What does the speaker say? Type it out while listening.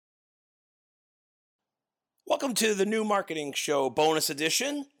Welcome to the New Marketing Show bonus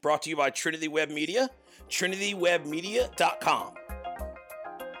edition, brought to you by Trinity Web Media, trinitywebmedia.com.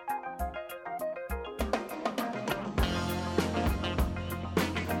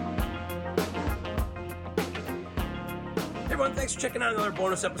 Hey everyone, thanks for checking out another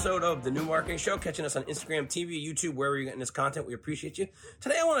bonus episode of the New Marketing Show, catching us on Instagram, TV, YouTube, wherever you're getting this content. We appreciate you.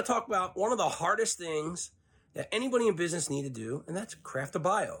 Today I want to talk about one of the hardest things that anybody in business need to do, and that's craft a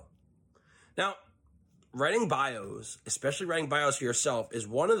bio. Now, writing bios, especially writing bios for yourself, is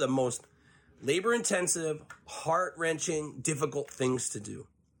one of the most labor-intensive, heart-wrenching, difficult things to do.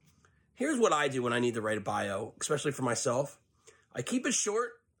 Here's what I do when I need to write a bio, especially for myself. I keep it short.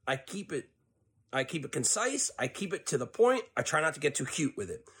 I keep it concise. I keep it to the point. I try not to get too cute with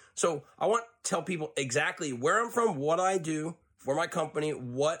it. So I want to tell people exactly where I'm from, what I do for my company,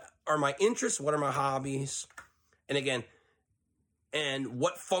 what are my interests, what are my hobbies, and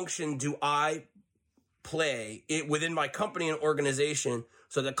what function do I play it within my company and organization,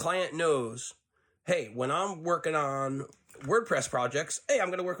 so the client knows, hey, when I'm working on WordPress projects, hey, I'm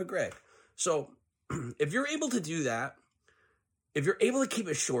going to work with Greg. So if you're able to do that, if you're able to keep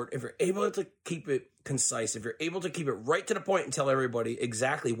it short, if you're able to keep it concise, if you're able to keep it right to the point and tell everybody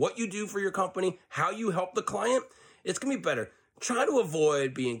exactly what you do for your company, how you help the client, it's going to be better. Try to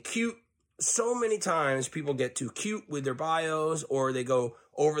avoid being cute. So many times people get too cute with their bios, or they go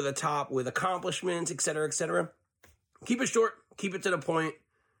over the top with accomplishments, et cetera, et cetera. Keep it short, keep it to the point.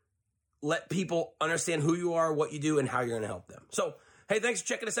 Let people understand who you are, what you do, and how you're going to help them. So, hey, thanks for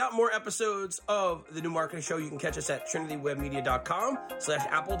checking us out. More episodes of the New Marketing Show. You can catch us at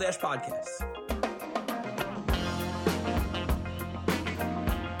trinitywebmedia.com/Apple-podcasts.